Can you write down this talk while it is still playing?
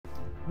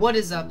What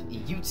is up,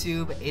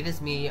 YouTube? It is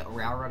me,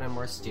 Railroad and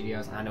More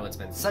Studios. I know it's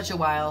been such a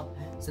while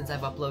since I've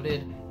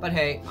uploaded, but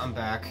hey, I'm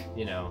back,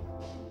 you know.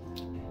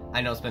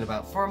 I know it's been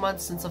about 4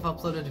 months since I've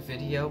uploaded a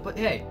video, but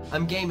hey,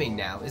 I'm gaming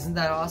now. Isn't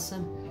that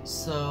awesome?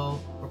 So,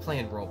 we're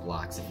playing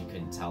Roblox, if you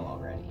couldn't tell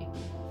already.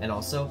 And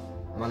also,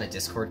 I'm on a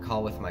Discord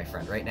call with my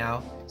friend right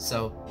now,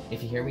 so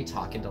if you hear me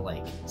talking to,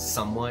 like,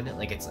 someone,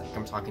 like it's like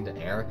I'm talking to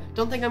air,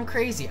 don't think I'm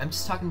crazy. I'm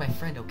just talking to my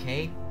friend,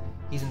 okay?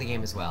 He's in the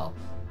game as well.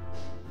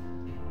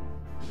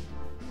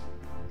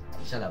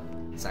 Shut up.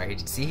 Sorry,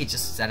 see, he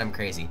just said I'm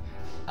crazy.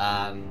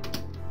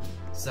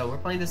 So we're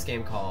playing this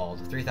game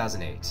called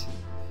 3008. If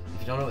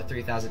you don't know what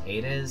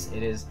 3008 is,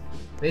 it is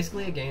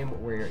basically a game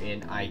where you're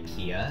in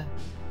IKEA,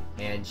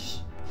 and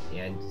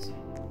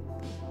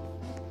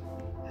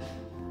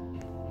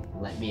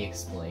let me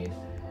explain.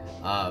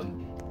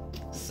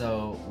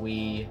 So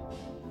we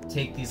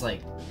take these,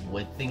 like,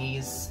 wood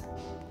thingies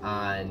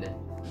on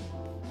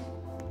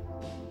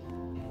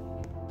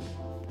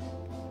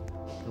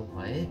the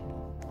what?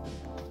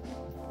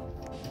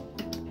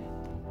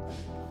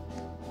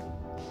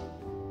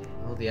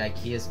 Oh, the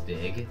IKEA's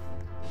big.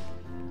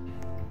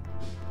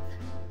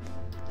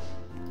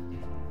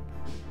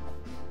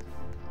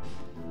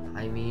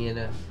 I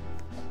mean...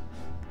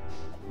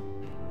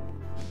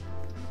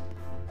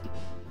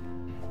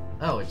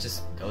 Oh, it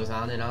just goes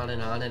on and on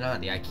and on and on.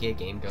 The IKEA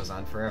game goes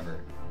on forever.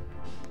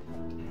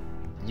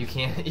 You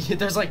can't...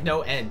 there's, like,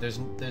 no end. There's...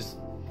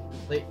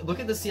 Like, look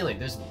at the ceiling.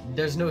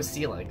 There's no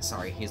ceiling.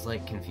 Sorry, he's,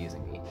 like,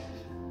 confusing me.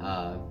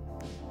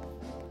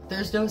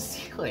 There's no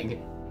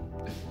ceiling.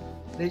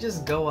 They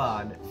just go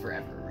on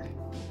forever.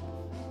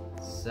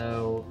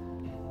 So...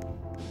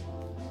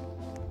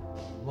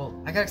 Well,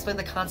 I gotta explain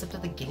the concept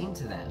of the game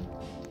to them.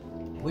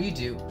 What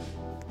do?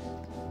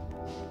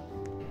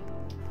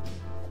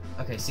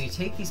 Okay, so you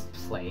take these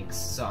planks,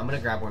 so I'm gonna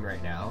grab one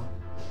right now.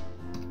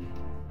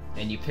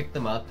 And you pick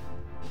them up.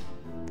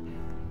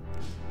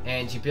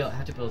 And you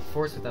have to build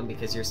forts with them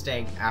because you're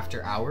staying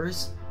after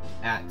hours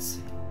at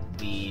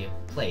the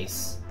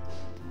place.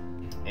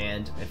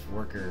 And if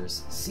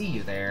workers see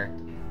you there,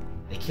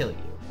 they kill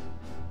you.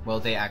 Well,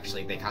 they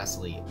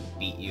constantly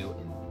beat you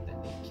and then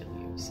they kill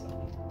you, so.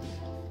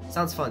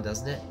 Sounds fun,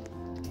 doesn't it?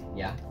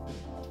 Yeah?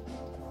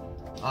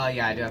 Oh,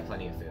 yeah, I do have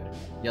plenty of food.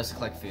 You also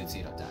collect food so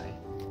you don't die.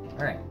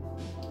 Alright.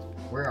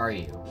 Where are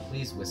you?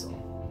 Please whistle.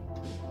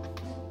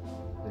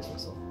 Please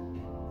whistle.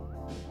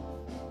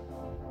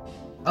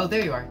 Oh,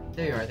 there you are.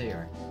 There you are, there you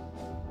are.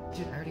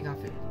 Dude, I already got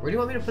food. Where do you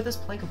want me to put this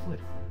plank of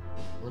wood?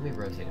 Let me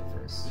rotate it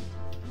first.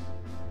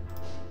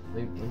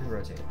 Let me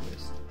rotate it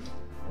first.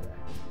 Alright.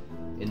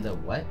 In the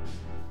what?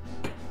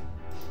 I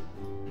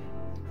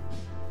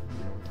don't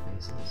know what the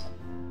base is.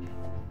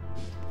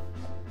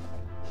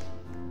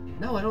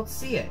 No, I don't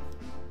see it.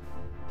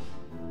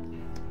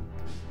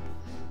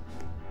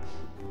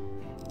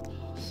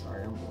 Oh,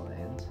 sorry, I'm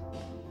blind.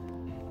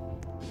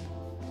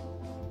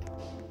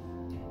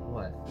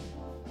 What?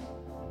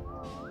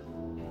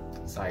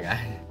 Sorry,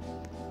 guy.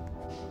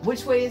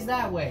 Which way is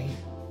that way?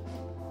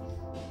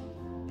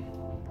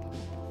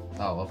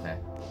 Oh, okay.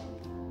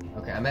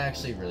 Okay, I'm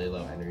actually really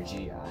low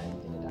energy. I'm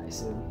gonna die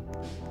soon.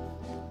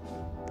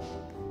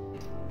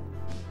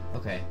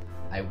 Okay,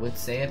 I would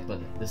say it, but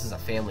this is a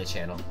family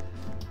channel,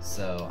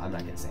 so I'm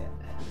not gonna say it.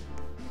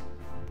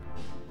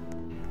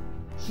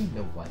 You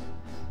know what?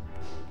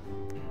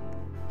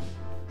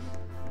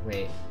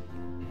 Wait,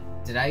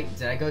 did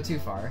I go too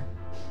far?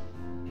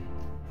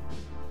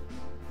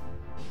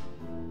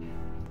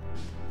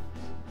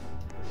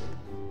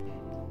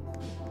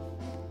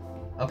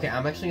 Okay,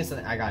 I'm actually gonna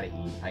say I gotta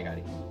eat. I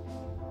gotta eat.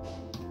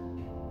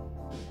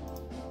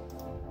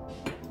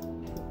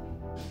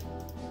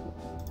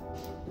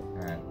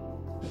 Alright.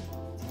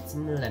 Take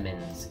some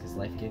lemons, because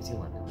life gives you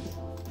lemons.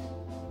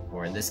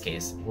 Or in this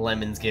case,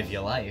 lemons give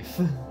you life.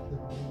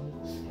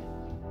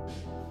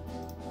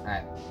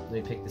 Alright, let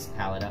me pick this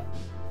pallet up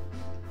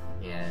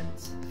and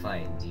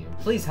find you.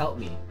 Please help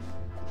me.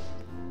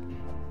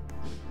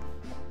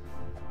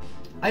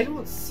 I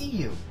don't see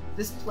you.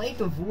 This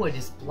plank of wood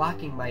is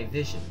blocking my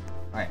vision.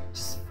 Alright,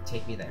 just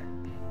take me there.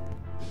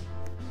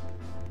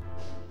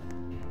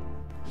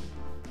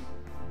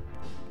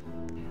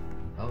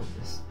 Oh,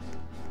 this...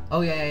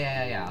 Oh,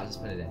 yeah, I'll just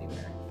put it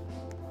anywhere.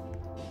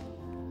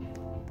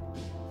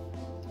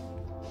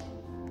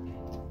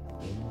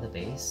 In the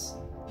base?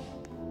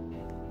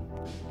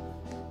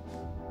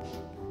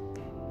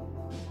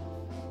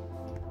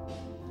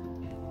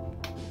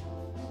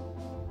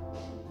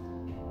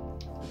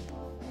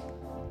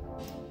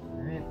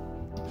 Alright.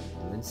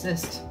 You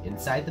insist.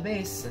 Inside the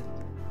base.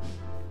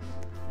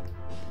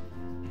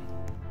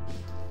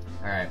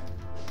 Alright.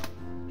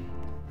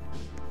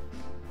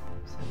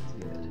 Sounds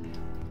good.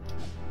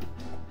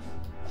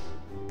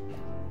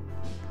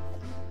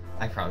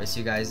 I promise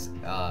you guys,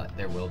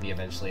 there will be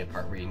eventually a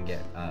part where you can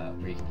get,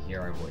 where you can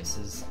hear our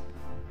voices,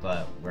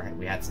 but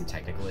we had some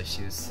technical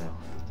issues, so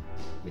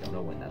we don't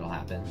know when that'll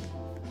happen.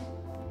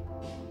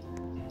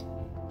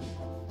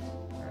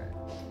 Alright.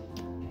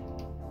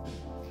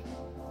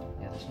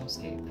 Yeah, there's no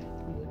escape.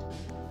 Wood.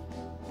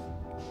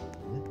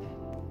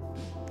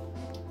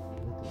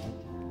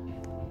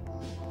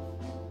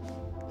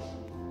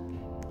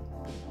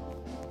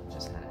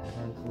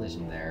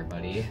 collision there,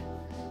 buddy.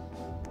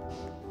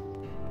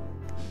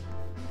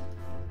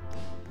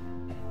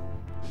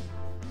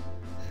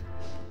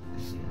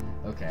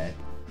 Okay.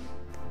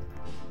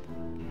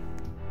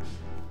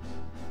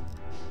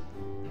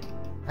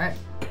 Alright.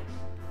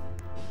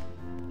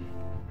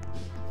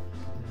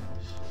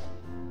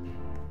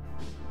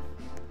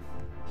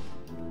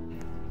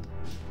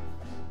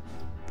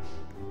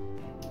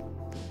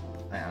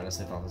 I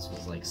honestly thought this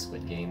was like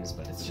Squid Games,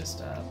 but it's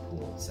just a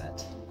pool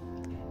set.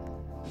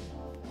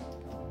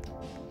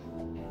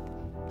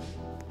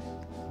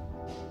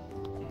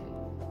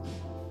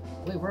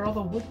 Wait, where'd all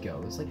the wood go?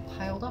 It was like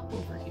piled up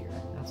over here.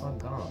 Now it's all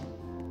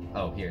gone.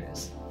 Oh, here it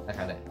is. I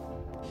found it.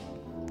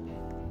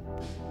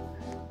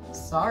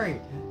 Sorry.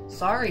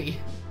 Sorry.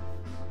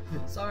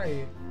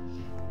 Sorry.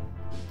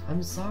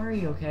 I'm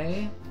sorry,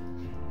 okay?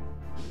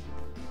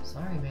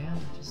 Sorry, man.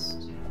 I'm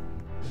just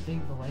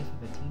living the life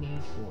of a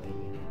teenage boy.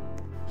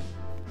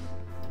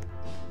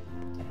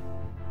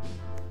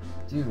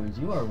 Dude,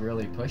 you are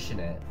really pushing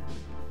it.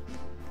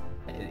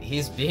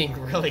 He's being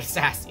really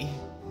sassy.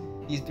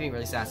 He's being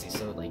really sassy,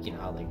 so like, you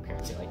know how like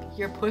parents say like,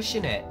 you're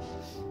pushing it.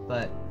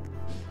 But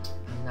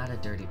I'm not a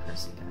dirty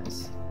person,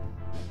 guys.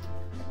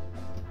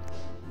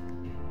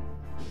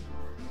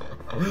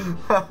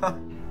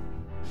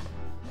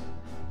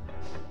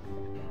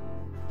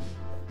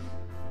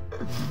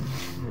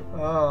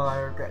 Oh, I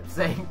regret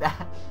saying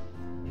that.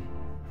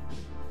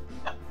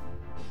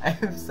 I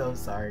am so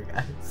sorry,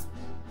 guys.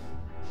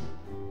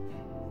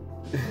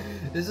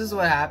 This is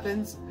what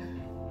happens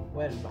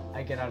when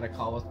I get on a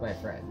call with my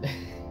friend.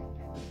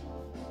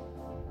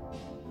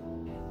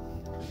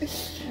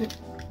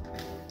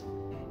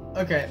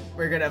 Okay,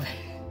 we're gonna...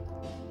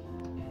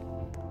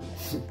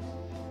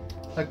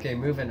 Okay,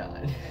 moving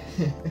on.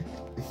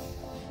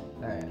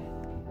 Alright.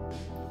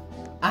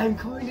 I'm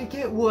going to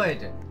get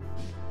wood!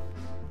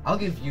 I'll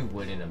give you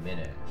wood in a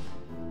minute.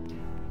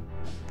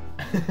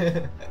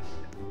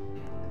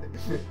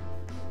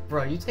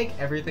 Bro, you take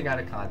everything out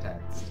of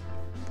context.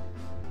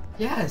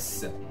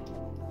 Yes!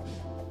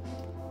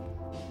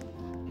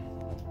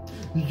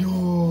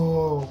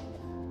 Yo!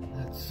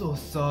 That's so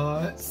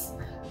sus.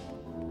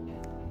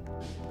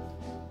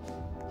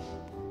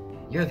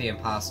 You're the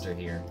imposter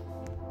here.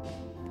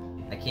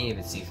 I can't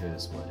even see through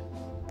this wood.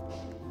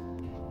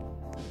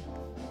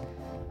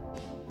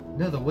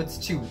 No, the wood's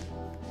too...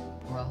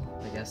 Well,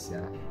 I guess,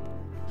 yeah.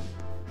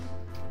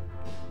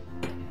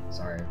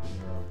 Sorry.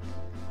 No.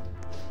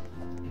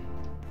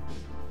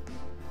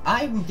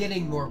 I'm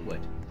getting more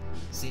wood.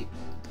 See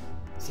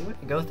what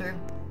I go through?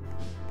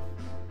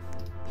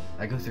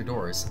 I go through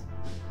doors.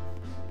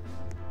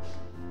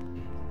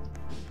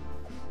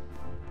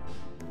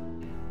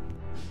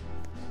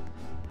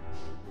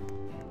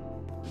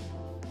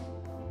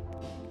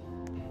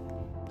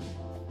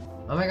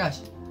 Oh my gosh,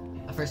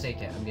 a first aid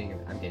kit. I'm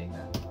getting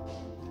that.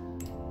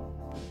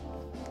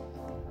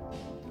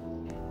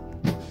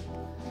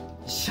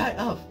 Shut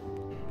up!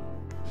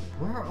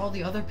 Where are all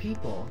the other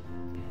people?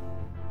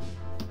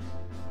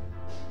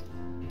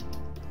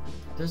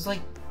 There's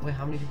like, wait,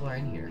 how many people are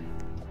in here?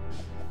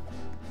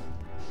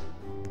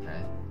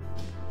 Okay.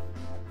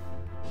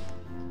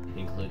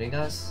 Including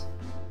us?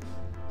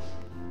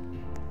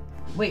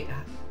 Wait.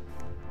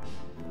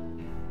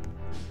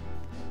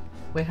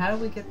 Wait, how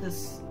did we get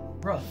this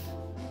roof?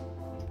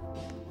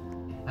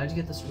 How did you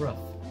get this roof?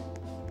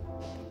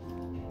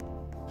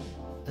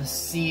 The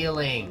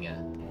ceiling!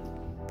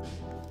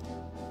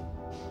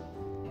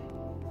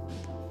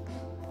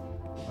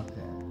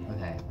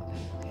 Okay.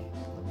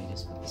 Let me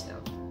just put this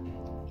down.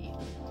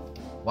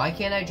 Why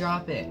can't I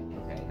drop it?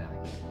 Okay, now I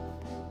can.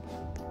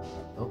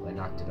 Oh, I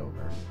knocked it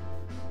over.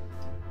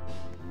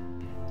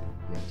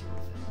 You have to deal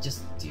with it.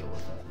 Just deal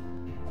with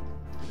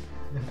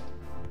it.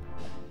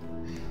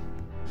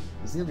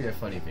 This is gonna be a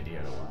funny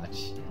video to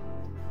watch.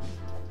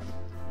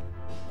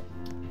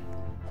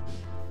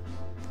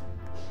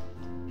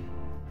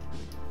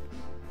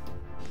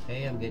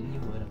 Hey, I'm getting you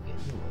wood, I'm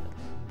getting you wood.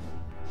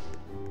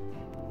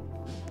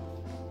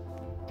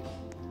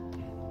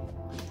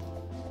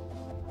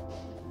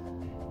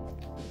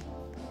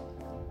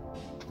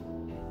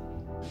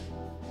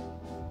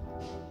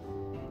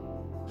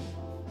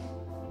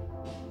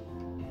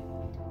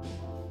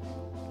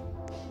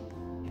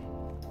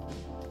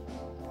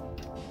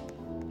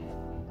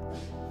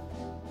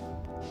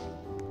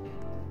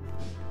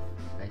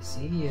 I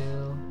see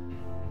you.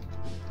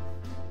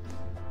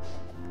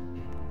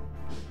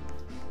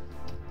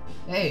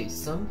 Hey,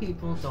 some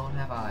people don't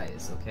have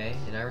eyes, okay?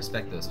 And I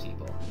respect those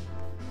people.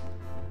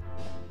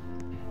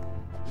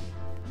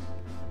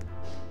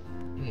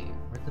 Wait,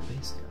 where'd the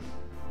base go?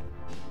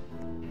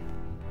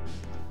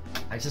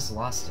 I just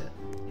lost it.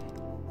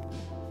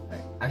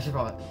 I should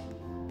probably...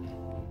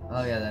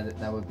 Oh yeah,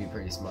 that would be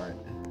pretty smart.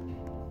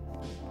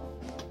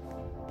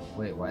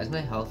 Wait, why is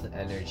my health and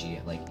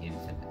energy, like,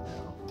 infinite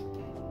now?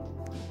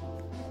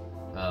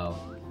 Oh.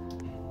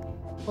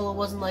 Well, it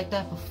wasn't like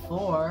that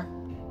before.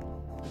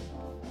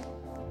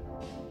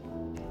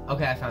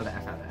 Okay, I found it.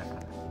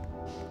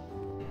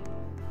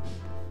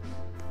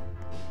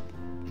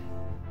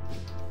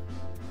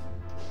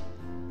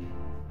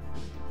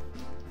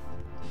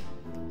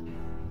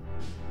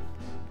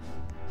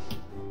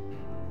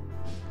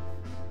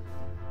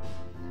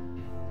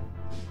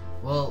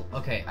 Well,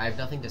 okay, I have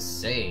nothing to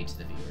say to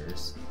the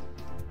viewers.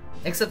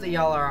 Except that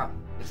y'all are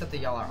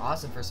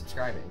awesome for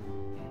subscribing.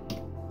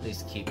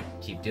 Please keep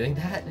doing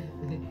that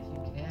if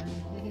you can.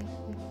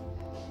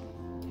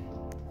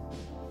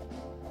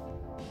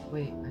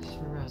 Wait, I just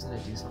remember I was gonna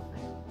do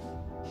something.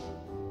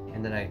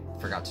 And then I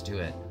forgot to do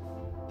it.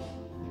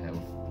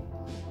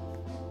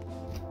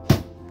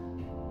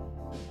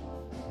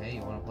 Okay,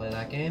 you wanna play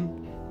that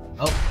game?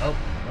 Oh.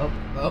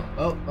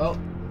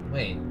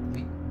 Wait,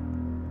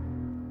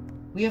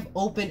 we have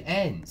open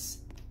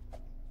ends.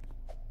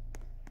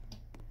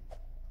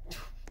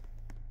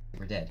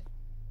 We're dead.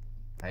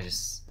 I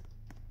just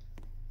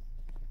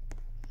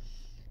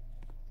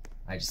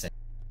said.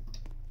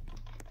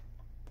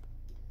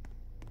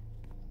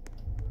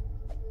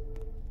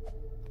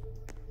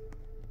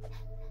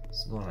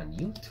 What's going on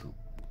YouTube,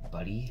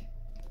 buddy?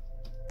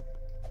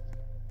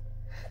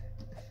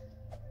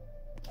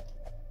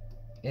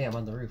 Yeah, I'm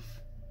on the roof.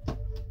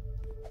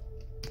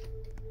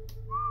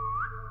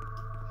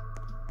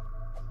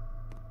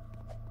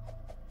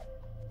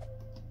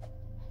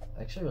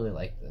 I actually really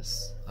like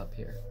this up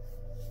here.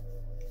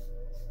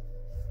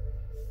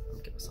 Let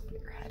me get myself a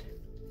bigger head.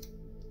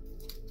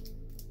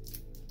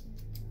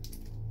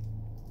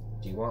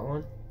 Do you want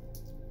one?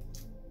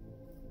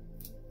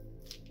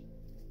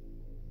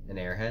 An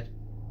airhead?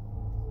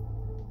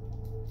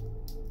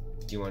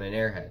 Do you want an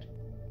airhead?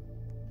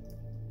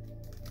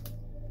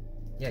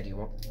 Yeah, do you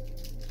want?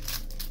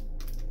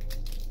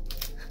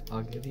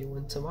 I'll give you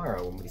one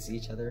tomorrow when we see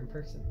each other in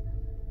person.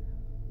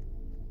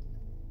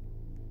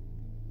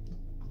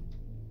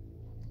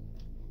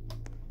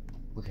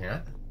 We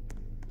can't?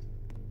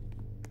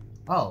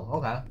 Oh,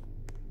 okay.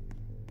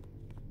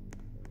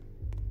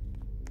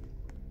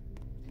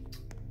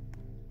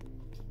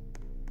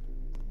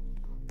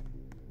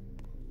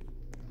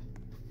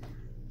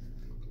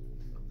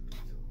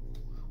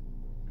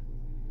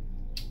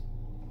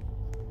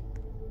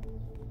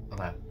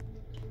 Okay.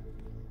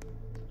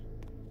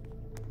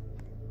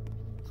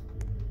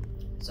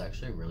 It's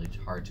actually really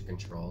hard to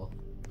control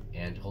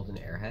and hold an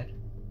airhead.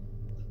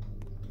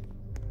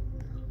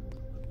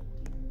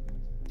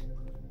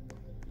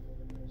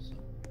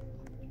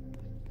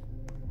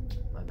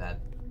 My bad.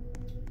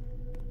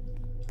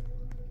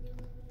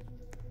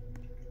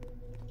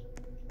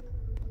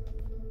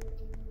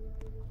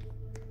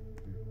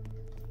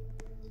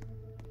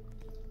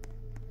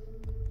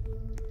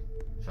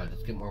 Should I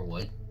just get more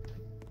wood?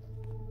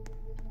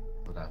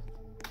 Okay.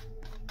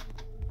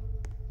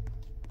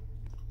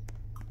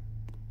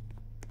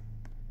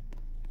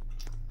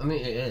 I mean,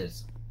 it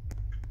is.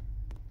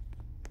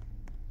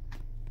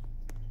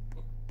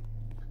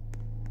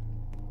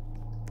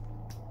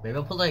 Maybe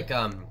I'll put like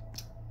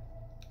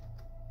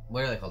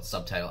what are they called?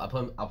 Subtitle.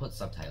 I'll put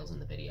subtitles in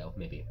the video,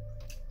 maybe.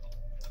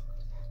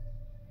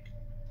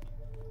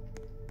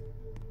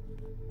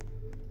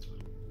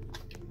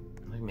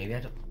 Like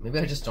maybe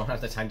I just don't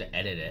have the time to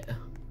edit it.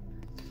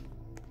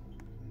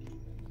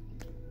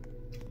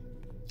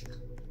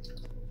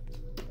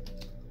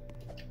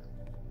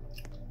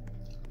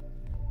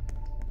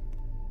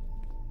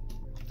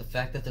 The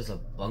fact that there's a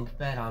bunk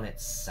bed on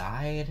its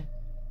side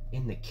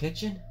in the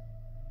kitchen?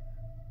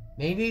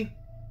 Maybe?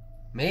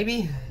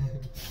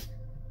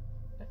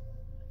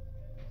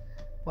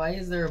 Why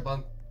is there a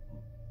bunk?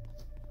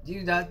 Do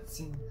you not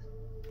see?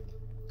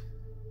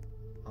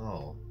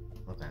 Oh,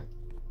 okay.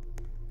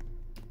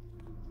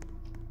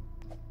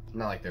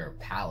 Not like there are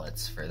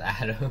pallets for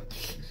that.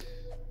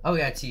 Oh, we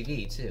got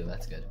TV too.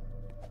 That's good.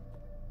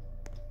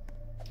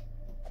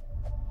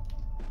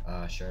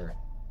 Sure.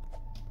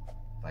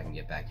 If I can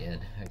get back in.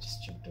 I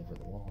just jumped over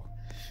the wall.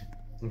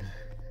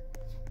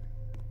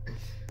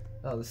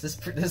 Oh, this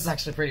is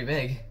actually pretty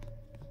big.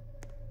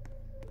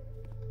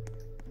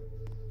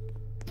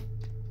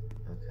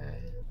 Okay.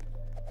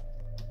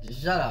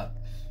 Shut up.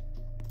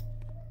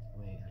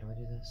 Wait, how do I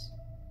do this?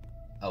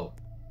 Oh,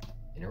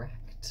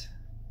 interact.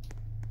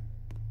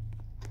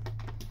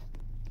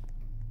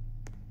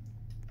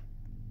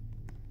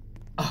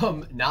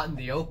 Not in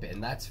the open,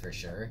 that's for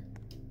sure.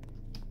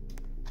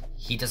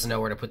 He doesn't know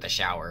where to put the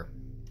shower.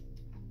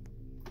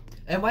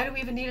 And why do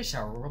we even need a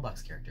shower? We're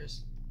Roblox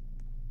characters.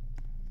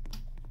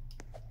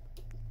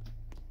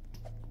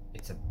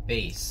 It's a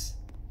base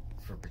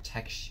for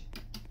protection.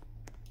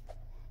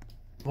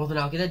 Well, then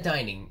I'll get a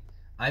dining.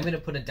 I'm gonna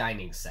put a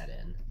dining set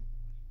in.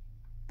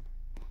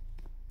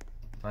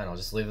 Fine, I'll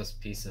just leave this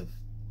piece of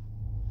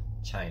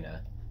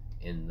china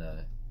in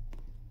the...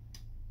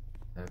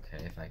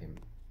 Okay, if I can...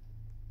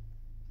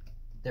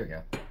 There we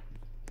go.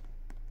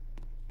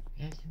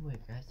 Grab some wood,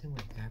 grab some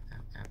wood, grab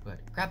wood.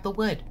 Grab the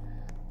wood!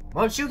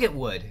 Why don't you get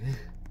wood?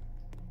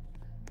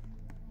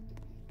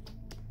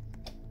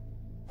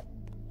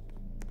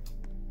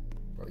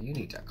 Bro, you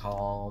need to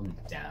calm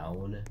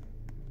down.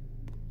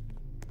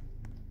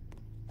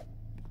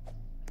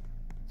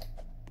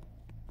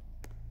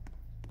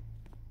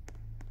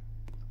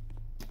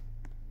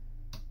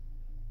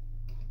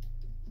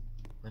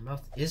 My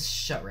mouth is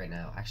shut right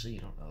now. Actually, you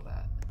don't know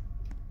that.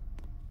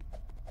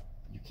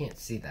 You can't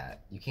see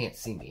that. You can't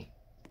see me.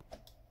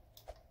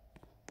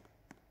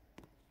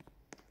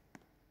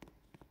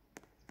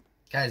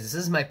 Guys, this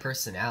is my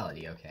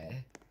personality,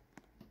 okay?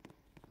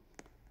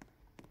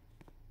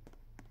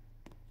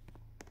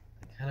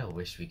 I kind of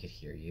wish we could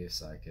hear you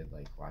so I could,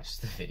 like, watch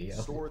the video.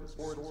 Oh,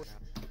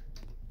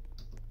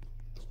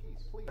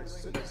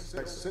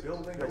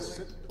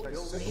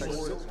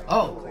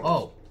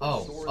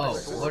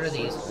 what are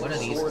these? What are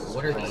these?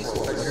 What are these?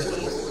 What are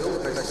these?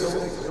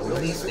 What are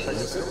these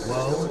things?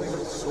 Whoa.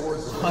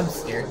 Oh, I'm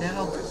scared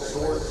now?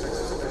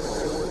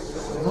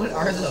 What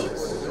are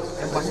those?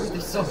 And why are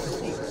there so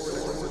many?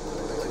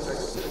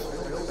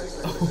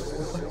 Oh.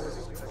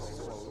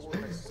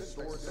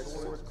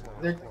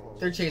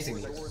 They're chasing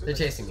me. They're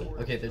chasing me.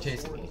 Okay, they're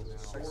chasing me.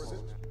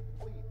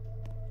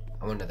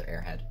 I want another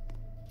airhead.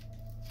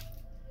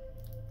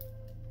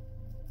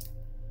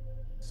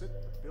 Exit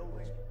the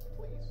building,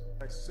 please.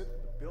 Exit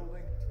the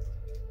building.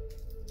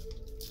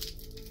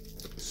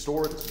 The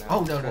store is now.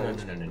 Oh no.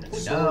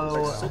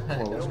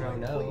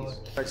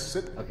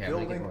 Exit the Okay, I'm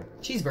gonna get more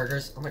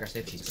cheeseburgers. Oh my gosh,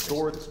 they have cheeseburgers. The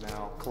store is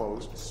now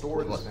closed. The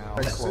store is now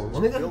closed.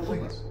 Let me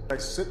go.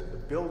 Exit the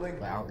building.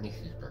 Wow, I need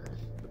cheeseburgers.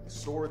 The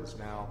store is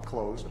now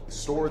closed. The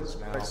store is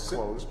now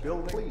closed.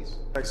 Building, please.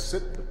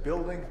 Exit the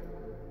building.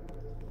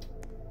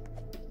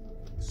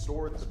 The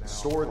store is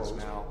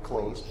now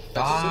closed.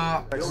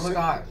 Stop! Oh my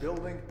god.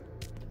 Building.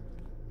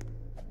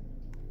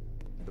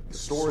 The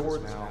store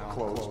is now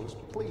closed.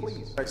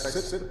 Please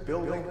exit the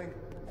building.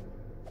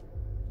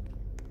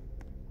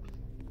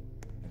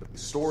 The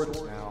store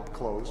is now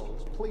closed.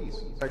 Please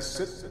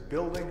exit the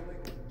building.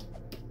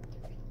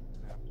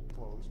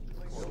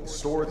 The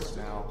store is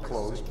now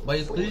closed.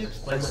 Wait, could you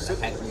explain what the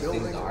heck these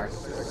things are? The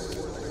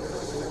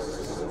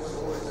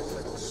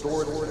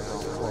store is now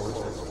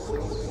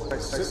closed.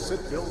 Exit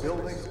the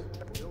building.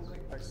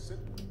 Exit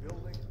the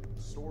building.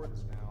 The store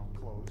is now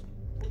closed.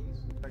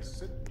 Please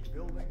exit the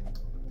building.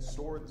 The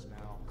store is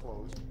now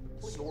closed.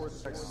 The store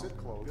is exit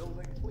closed.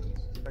 Building,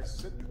 please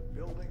exit the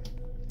building.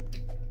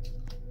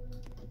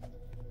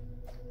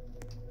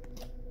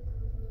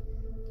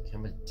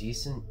 I'm a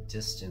decent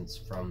distance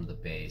from the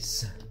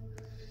base.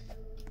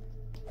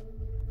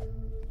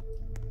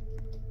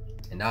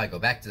 And now I go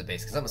back to the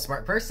base because I'm a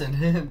smart person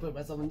and put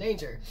myself in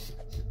danger.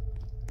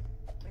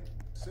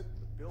 Exit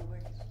the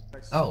building.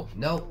 Oh,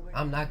 no,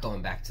 I'm not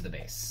going back to the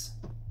base.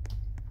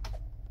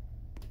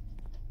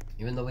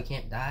 Even though we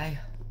can't die.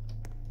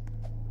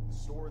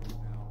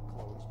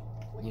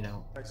 You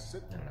know, I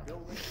don't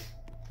know.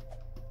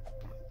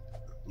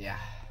 Yeah.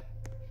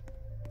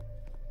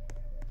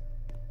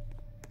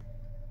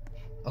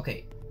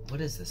 Okay,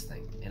 what is this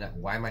thing? And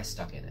why am I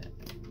stuck in it?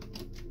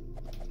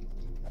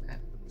 Okay.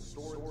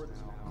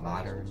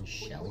 Modern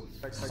shelf.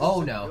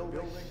 Oh no.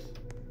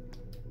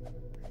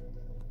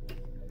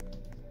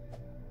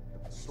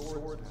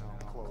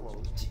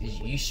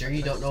 You sure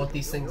you don't know what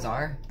these things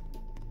are?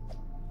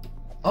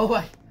 Oh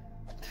what?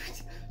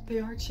 They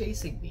are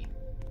chasing me.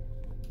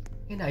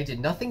 And I did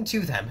nothing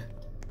to them.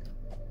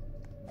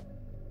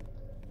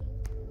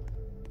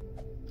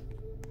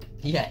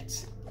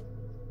 Yet.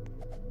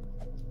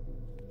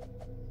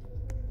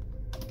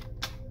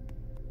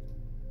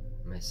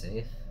 Am I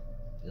safe?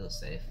 Feel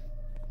safe.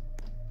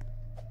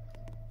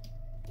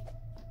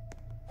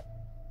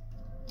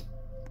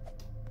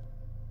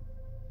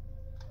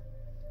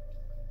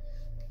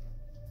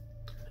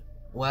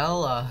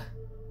 Well,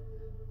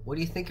 what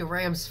do you think of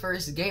Ram's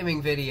first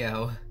gaming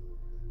video?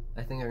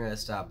 I think I'm gonna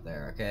stop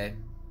there, okay?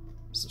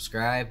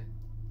 Subscribe.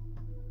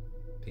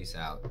 Peace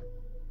out.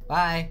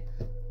 Bye!